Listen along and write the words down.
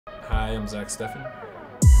Hi, I'm Zack Steffen.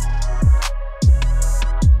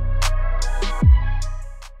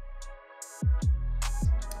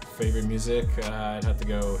 Favorite music? I'd have to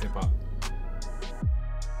go hip hop.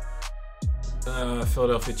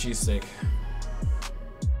 Philadelphia cheesesteak.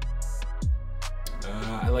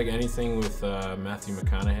 I like anything with Matthew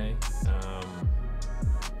McConaughey.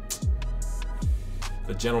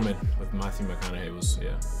 The Gentleman with Matthew McConaughey was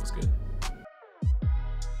good.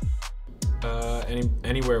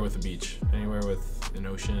 Anywhere with a beach, anywhere with an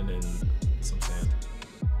ocean and some sand.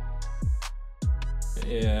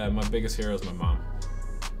 Yeah, my biggest hero is my mom.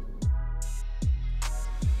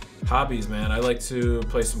 Hobbies, man. I like to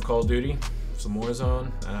play some Call of Duty, some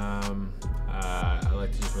Warzone. I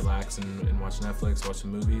like to just relax and watch Netflix, watch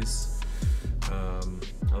some movies. I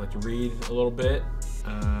like to read a little bit,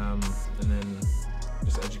 and then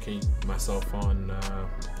just educate myself on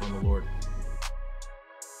the Lord.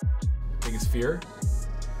 Biggest fear?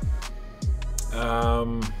 Oh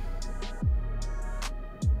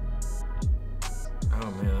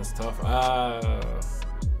man, that's tough.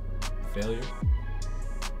 Failure.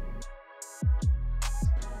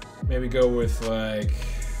 Maybe go with like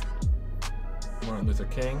Martin Luther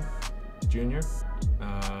King Jr.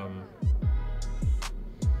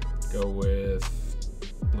 Go with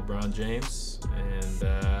LeBron James, and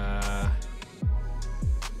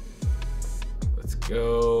let's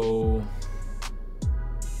go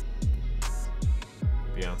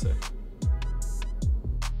Beyonce.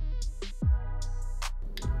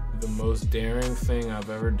 The most daring thing I've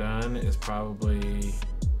ever done is probably,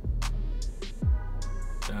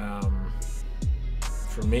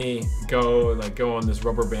 for me, go on this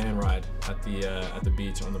rubber band ride at the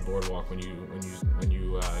beach on the boardwalk when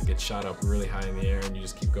you get shot up really high in the air and you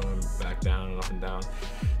just keep going back down and up and down.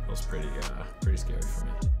 It was pretty scary for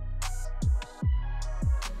me.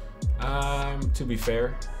 To be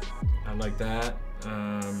fair, I like that.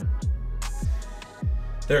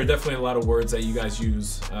 There are definitely a lot of words that you guys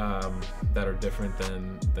use that are different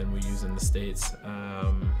than we use in the States.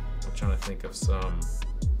 I'm trying to think of some.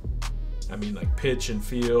 I mean, like pitch and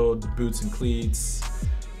field, boots and cleats.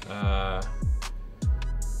 I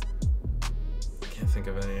can't think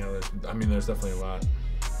of any others. I mean, there's definitely a lot.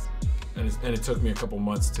 And it took me a couple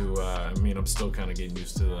months to, I'm still kind of getting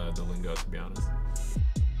used to the lingo, to be honest.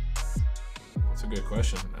 That's a good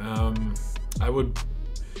question. I would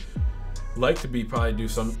like to be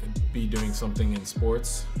doing something in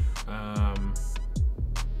sports.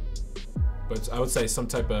 But I would say some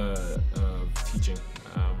type of teaching.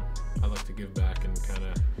 I like to give back and kind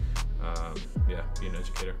of, be an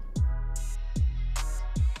educator.